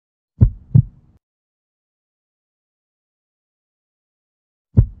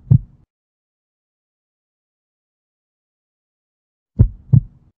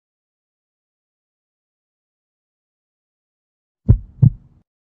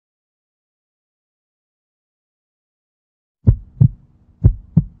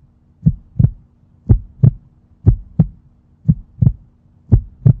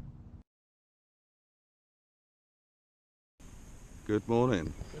Good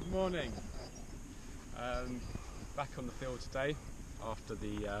morning. Good morning. Back on the field today after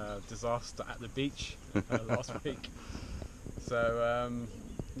the disaster at the beach last week. So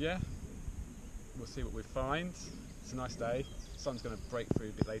yeah, we'll see what we find. It's a nice day. The sun's going to break through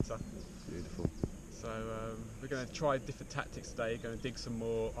a bit later. Beautiful. So we're going to try different tactics today. Going to dig some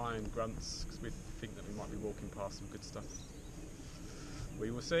more iron grunts because we think that we might be walking past some good stuff.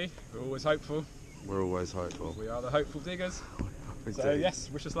 We will see. We're always hopeful. We're always hopeful. We are the hopeful diggers. So yes,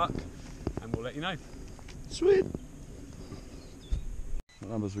 wish us luck and we'll let you know. Sweet. What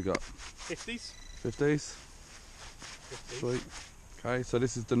numbers we got? 50s. 50s? 50s. Sweet. Okay, so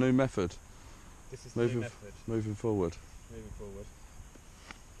this is the new method. This is the new method. Moving forward. Moving forward.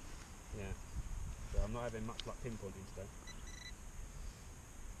 Yeah. So I'm not having much luck pinpointing today.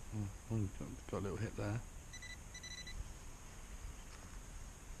 Oh, got a little hit there.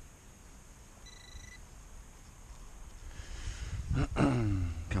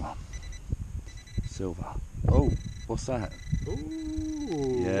 Come on. Silver. Oh, what's that?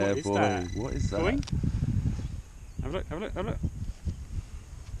 Ooh, yeah, what is boy. that? What is that? Coin? Have a look, have a look, have a look.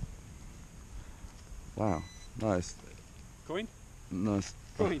 Wow. Nice. Coin? Nice.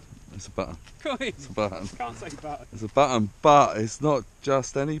 Coin. It's a button. Coin! It's a button. Can't say button. It's a button, but it's not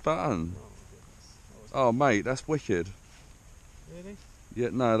just any button. Oh, my goodness. Oh, mate, that's wicked. Really? Yeah,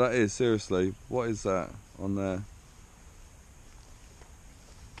 no, that is, seriously. What is that on there?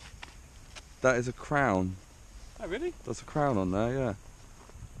 That is a crown. Oh, really? That's a crown on there, yeah.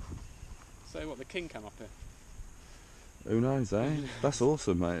 So what, the king came up here? Who knows, eh? That's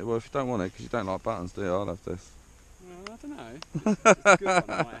awesome, mate. Well, if you don't want it, because you don't like buttons, do you? I'll have this. Well, I don't know. It's a good one,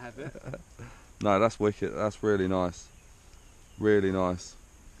 I might have it. No, that's wicked. That's really nice. Really nice.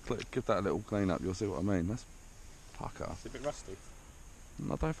 Give that a little clean up, you'll see what I mean. That's pucker. It's a bit rusty.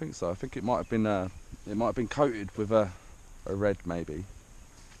 I don't think so. I think it might have been coated with a red, maybe.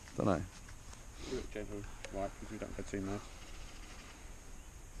 Don't know. You look gentle, right, because we don't go too mad.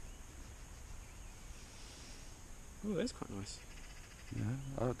 Oh, that's quite nice. Yeah,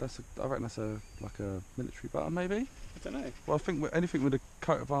 I reckon that's like a military button, maybe. I don't know. Well, I think anything with a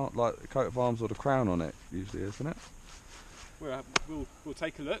coat of arms or the crown on it usually, isn't it? We'll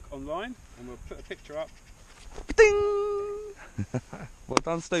take a look online and we'll put a picture up. Ding! Well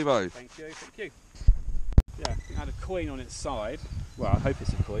done, Steve-O. Thank you, thank you. Yeah, I think it had a coin on its side. Well, I hope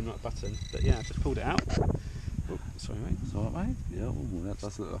it's a coin, not a button. But yeah, I just pulled it out. Oh, sorry, mate. It's alright, mate. Yeah, ooh, that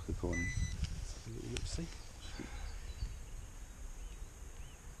does look like a coin. A little look-see.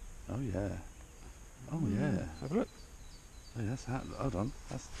 Oh yeah. Oh yeah. Have a look. Hey, that's hold on.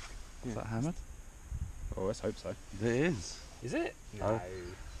 Is that hammered? Oh, let's hope so. It is. Is it? No. Oh.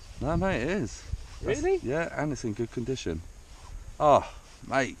 No, mate, it is. Really? Yeah, and it's in good condition. Oh,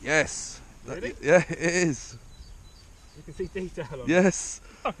 mate, yes. Really? Yeah, it is. You can see detail on it. Yes.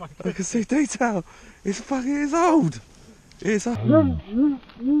 Oh my I goodness. can see detail. It's old. It's old. It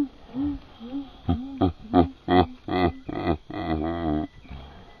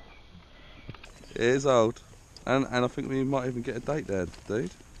is old. And I think we might even get a date there, dude.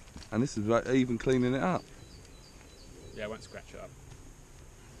 And this is like even cleaning it up. Yeah, I won't scratch it up.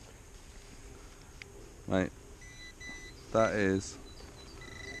 Mate, that is,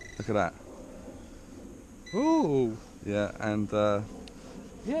 look at that. Ooh. Yeah, and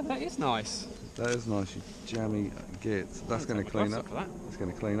Yeah, that is nice. that is nice, you jammy git. That's going to clean up. It's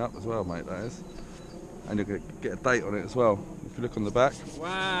going to clean up as well, mate, that is. And you're going to get a date on it as well. If you look on the back.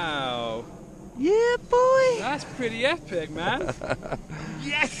 Wow. Yeah, boy! That's pretty epic, man.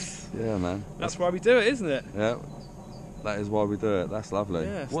 Yes! Yeah, man. That's why we do it, isn't it? Yeah, that is why we do it. That's lovely.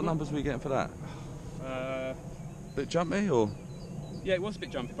 Yeah, what numbers are we getting for that? Bit jumpy, or? Yeah, it was a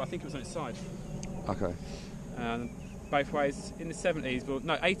bit jumpy, but I think it was on its side. Okay. Both ways, in the 70s, well,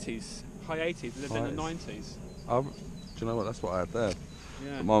 no, 80s, high 80s, and then the 90s. Oh, do you know what? That's what I had there.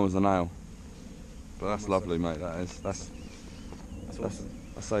 Yeah. But mine was a nail. But that's lovely, mate. That is. That's awesome.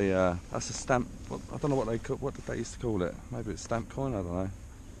 That's a stamp. I don't know what did they used to call it. Maybe it's stamp coin. I don't know.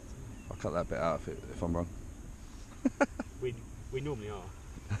 I'll cut that bit out if I'm wrong. we normally are.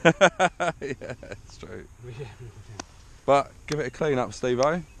 Yeah, it's true. Yeah. But give it a clean up, Steve-O.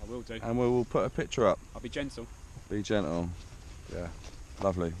 I will do. And we will put a picture up. I'll be gentle. Be gentle. Yeah,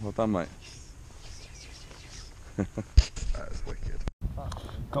 lovely. Well done, mate. That is wicked.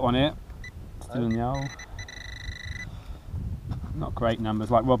 Got one here. Still in the hole. Not great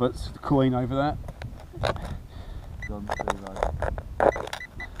numbers like Robert's. The coin over that.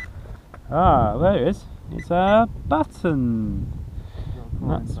 Ah, there it is. It's a button.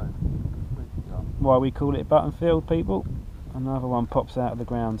 That's why we call it buttonfield, people. Another one pops out of the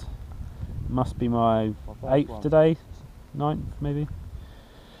ground. Must be my 8th today. 9th maybe.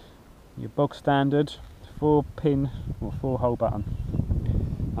 Your bog standard 4-pin or 4-hole button.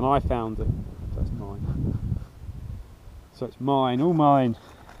 And I found it, so it's mine. So it's mine, all mine.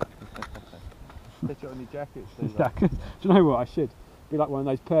 Put it on your jacket, Steve. Do you know what? I should be like one of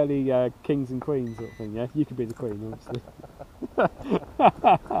those pearly kings and queens sort of thing. Yeah, you could be the queen, obviously.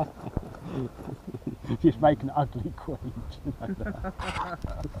 Just make an ugly queen. Do you know that?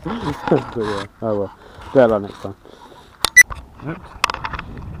 But yeah, oh well. Better luck next time. Oops.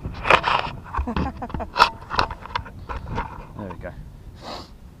 There we go.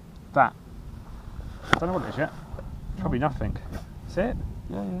 That. I don't know what it is yet. Probably nothing. See it?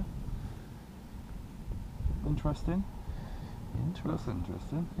 Yeah, yeah. Interesting. Looks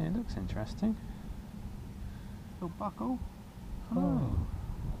interesting. Yeah, it looks interesting. Little buckle. Oh.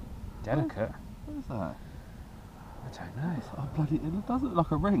 Delicate. What is that? I don't know. Oh, bloody, it does look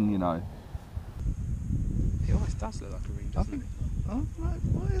like a ring, you know. It almost does look like a ring, doesn't it? Oh,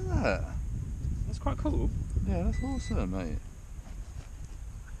 what is that? That's quite cool. Yeah, that's awesome, mate.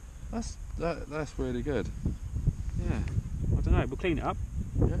 That's really good. Yeah. I don't know. We'll clean it up.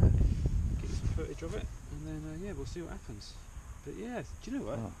 Yeah. Get some footage of it, and then yeah, we'll see what happens. But yeah, do you know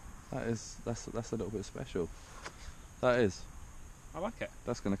what? Oh, that's a little bit special. That is. I like it.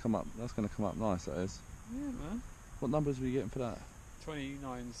 That's gonna come up. That's gonna come up nice. That is. Yeah, man. What numbers were you getting for that?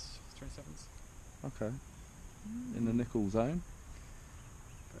 29s, 27s. Okay. In the nickel zone.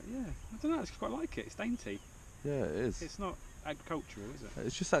 But yeah, I don't know. I just quite like it. It's dainty. Yeah, it is. It's not agricultural, is it?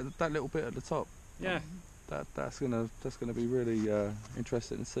 It's just that little bit at the top. Yeah. That's gonna be really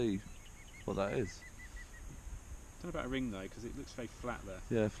interesting to see what that is. I don't know about a ring though, because it looks very flat there.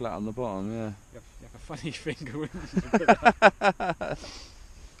 Yeah, flat on the bottom. Yeah. You have a funny finger when you put that.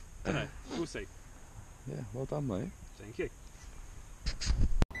 Don't know. We'll see. Yeah. Well done, mate. Thank you.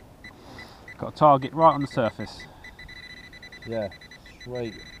 Got a target right on the surface. Yeah.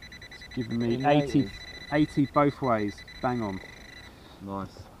 Sweet. It's giving me 80 both ways. Bang on.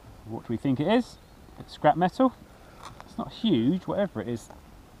 Nice. What do we think it is? It's scrap metal. It's not huge, whatever it is.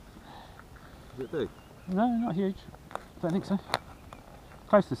 Is it big? No, not huge. Don't think so.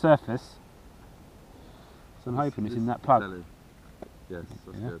 Close to the surface. So I'm hoping it's in that plug. Yes,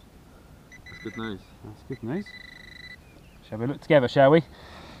 that's good. That's good news. That's good news. Shall we look together, shall we?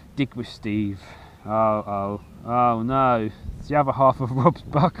 Dig with Steve. Oh no. It's the other half of Rob's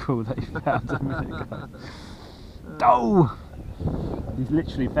buckle that he found a minute ago. Oh! He's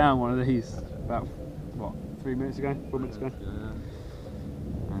literally found one of these about, what, 4 minutes ago?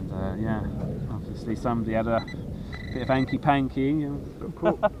 And yeah, obviously somebody had a bit of hanky-panky and got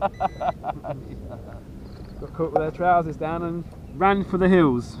caught with their trousers down and ran for the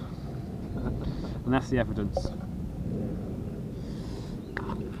hills. And that's the evidence.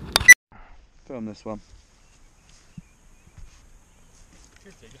 Film this one.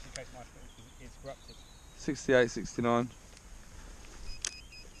 Just in case my foot is corrupted. 68, 69.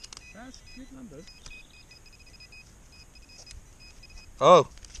 That's good numbers. Oh!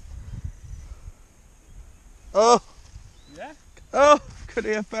 Oh! Yeah? Oh! Could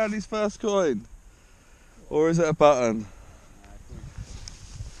he have found his first coin? Or is it a button?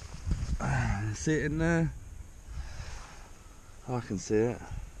 See it in there? I can see it.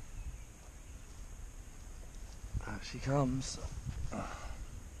 Out she comes.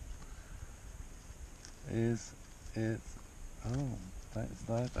 Is it? Oh, I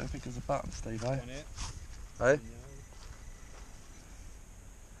don't think it's a button, Steve. Eh? Hey?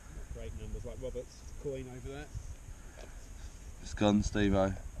 Great numbers like Robert's coin over there. It's gone, Steve.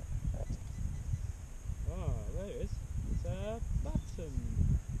 Oh, there it is. It's a button.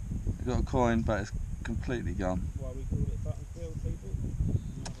 You've got a coin, but it's completely gone. Why we call it buttonfield, people?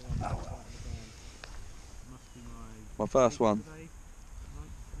 Oh well. Must be My first one.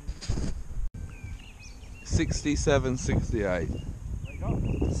 67, 68.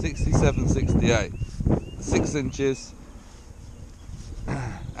 67, 68. 6 inches.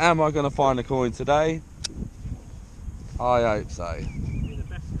 Am I going to find a coin today? I hope so. You're the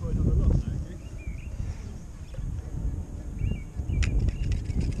best coin on the lot, don't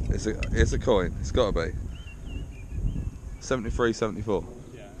you? It's a coin. It's got to be. 73, 74.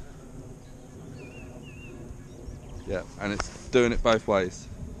 Yeah. Yeah, and it's doing it both ways.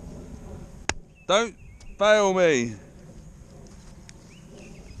 Don't fail me.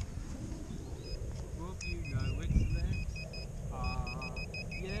 Rob, you know it's lead.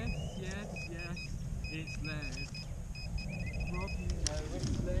 Yes, it's lead. Rob, you know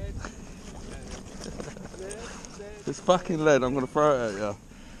it's lead. Lead. It's fucking lead. I'm going to throw it at you.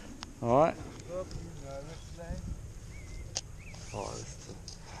 Alright? Rob, you know it's lead. Oh,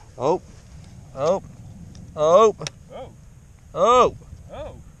 oh. Oh. Oh. Oh. Oh!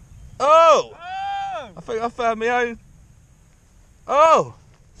 Oh! Oh! Oh! I think I found my own. Oh!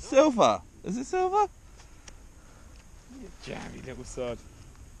 Silver. Is it silver? You jammy little sod.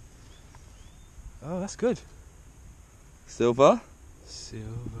 Oh, that's good. Silver.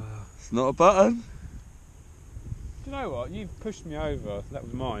 Silver. It's not a button. Do you know what? You pushed me over. That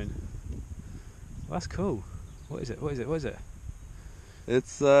was mine. Well, that's cool. What is it? What is it? What is it?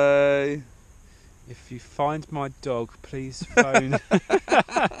 It's a... If you find my dog, please phone.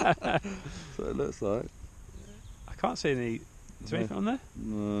 That's what it looks like. I can't see any. Is there anything on there?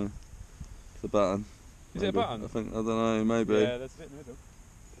 No. It's a button. Is it a button? I think, I don't know, maybe. Yeah, there's a bit in the middle.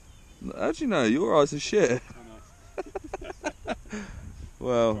 How do you know? Your eyes are shit. Oh, nice.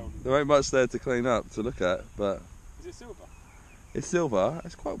 Well, there ain't much there to clean up, to look at, but... Is it silver? It's silver.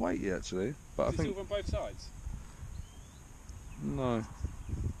 It's quite weighty, actually. But Is I it think... silver on both sides? No.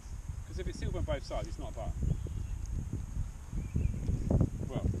 Because if it's silver on both sides, it's not a button.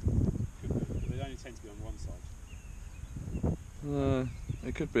 Well, could be, but they only tend to be on one side. No.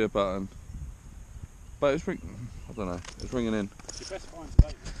 It could be a button. But it's ringing... I don't know. It's ringing in. It's your best find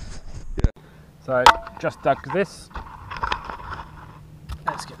today. Yeah. So, just dug this.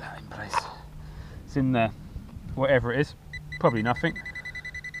 Let's get that in place. It's in there. Whatever it is. Probably nothing.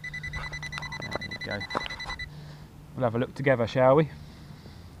 There you go. We'll have a look together, shall we?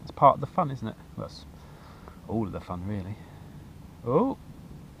 It's part of the fun, isn't it? Well, that's all of the fun, really. Oh,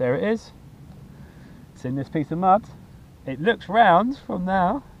 there it is. It's in this piece of mud. It looks round from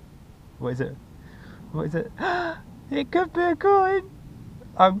now. What is it? What is it? It could be a coin.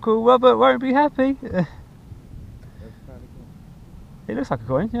 Uncle Robert won't be happy. It looks like a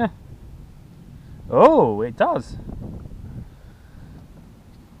coin, yeah. Oh, it does.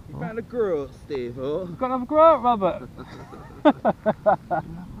 You found a groat, Steve, or? You've got another grout, Robert.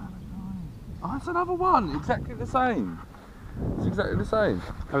 Oh, that's another one. Exactly the same. It's exactly the same.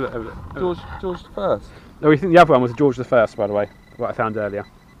 Have a look, have a look. George the First. No, we think the other one was George the First, by the way. What I found earlier.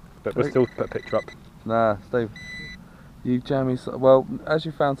 But we'll still put a picture up. Nah, Steve. You jammy. Well, as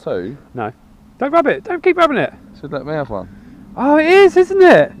you found two. No. Don't rub it. Don't keep rubbing it. Should let me have one. Oh, it is, isn't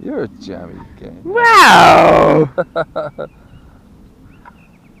it? You're a jammy game. Wow!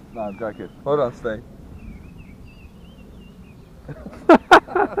 No, I'm joking. Hold on, Steve.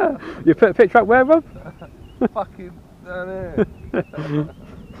 You put a picture up where, Rob? Fucking down here.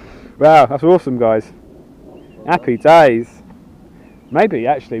 Wow, that's awesome, guys. Happy days. Maybe,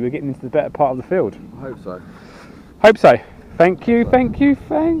 actually, we're getting into the better part of the field. I hope so. Hope so. Thank you, thank you,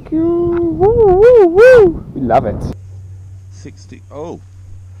 thank you. Woo, woo, woo. We love it. 60. Oh.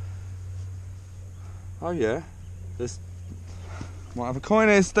 Oh, yeah. There's. Might have a coin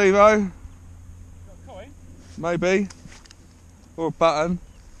here, Steve-o. Got a coin? Maybe. Or a button.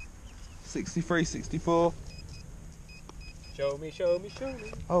 63, 64. Show me, show me, show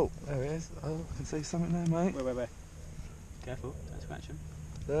me. Oh, there it is. Oh, I can see something there, mate. Where? Careful, don't scratch him.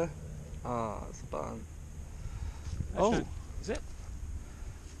 There. Ah, it's a button. That's Oh. Is it?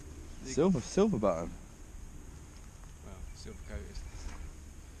 Silver button. Well, silver coated.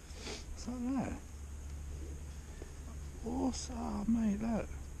 What's that there? Horse. Oh, mate, look.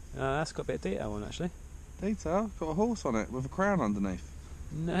 That's got a bit of detail on, actually. Detail. Got a horse on it with a crown underneath.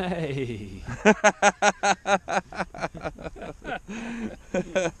 Nay. Awesome.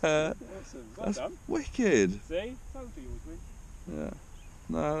 Well That's done. wicked. See? Told you always win. Yeah.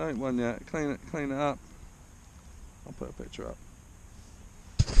 No, I ain't one yet. Clean it up. I'll put a picture up.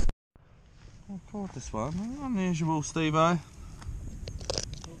 Oh God, this one. Unusual, Steve-o.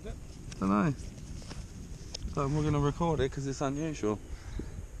 Don't know. So we're going to record it because it's unusual.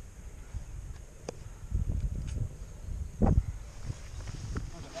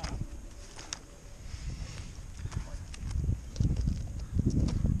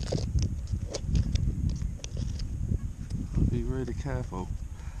 Be really careful.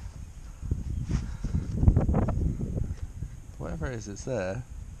 Whatever it is, it's there.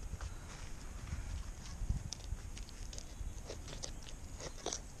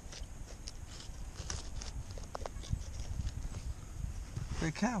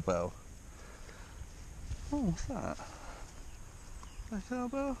 A cowbell. Oh, what's that? A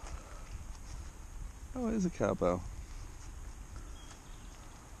cowbell? Oh, it is a cowbell.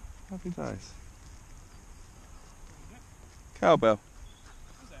 Happy days. Cowbell.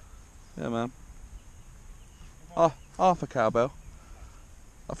 Is it? Yeah, man. Oh, half a cowbell.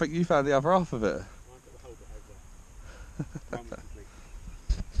 I think you found the other half of it. I've got the whole bit over there.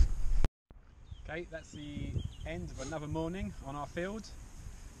 Okay, that's the end of another morning on our field.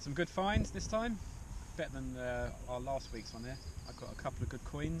 Some good finds this time. Better than our last week's one here. I've got a couple of good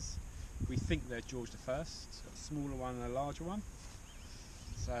coins. We think they're George I. Got a smaller one and a larger one.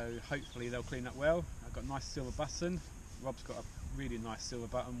 So hopefully they'll clean up well. I've got a nice silver button. Rob's got a really nice silver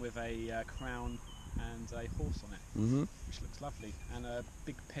button with a crown and a horse on it, which looks lovely. And a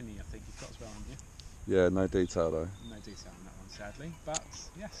big penny, I think you've got as well, haven't you? Yeah, no detail though. No detail on that one, sadly. But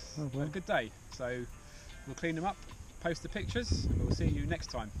yes, Oh, well. a good day. So we'll clean them up, post the pictures, and we'll see you next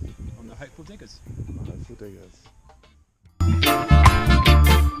time on the Hopeful Diggers. Hopeful Diggers.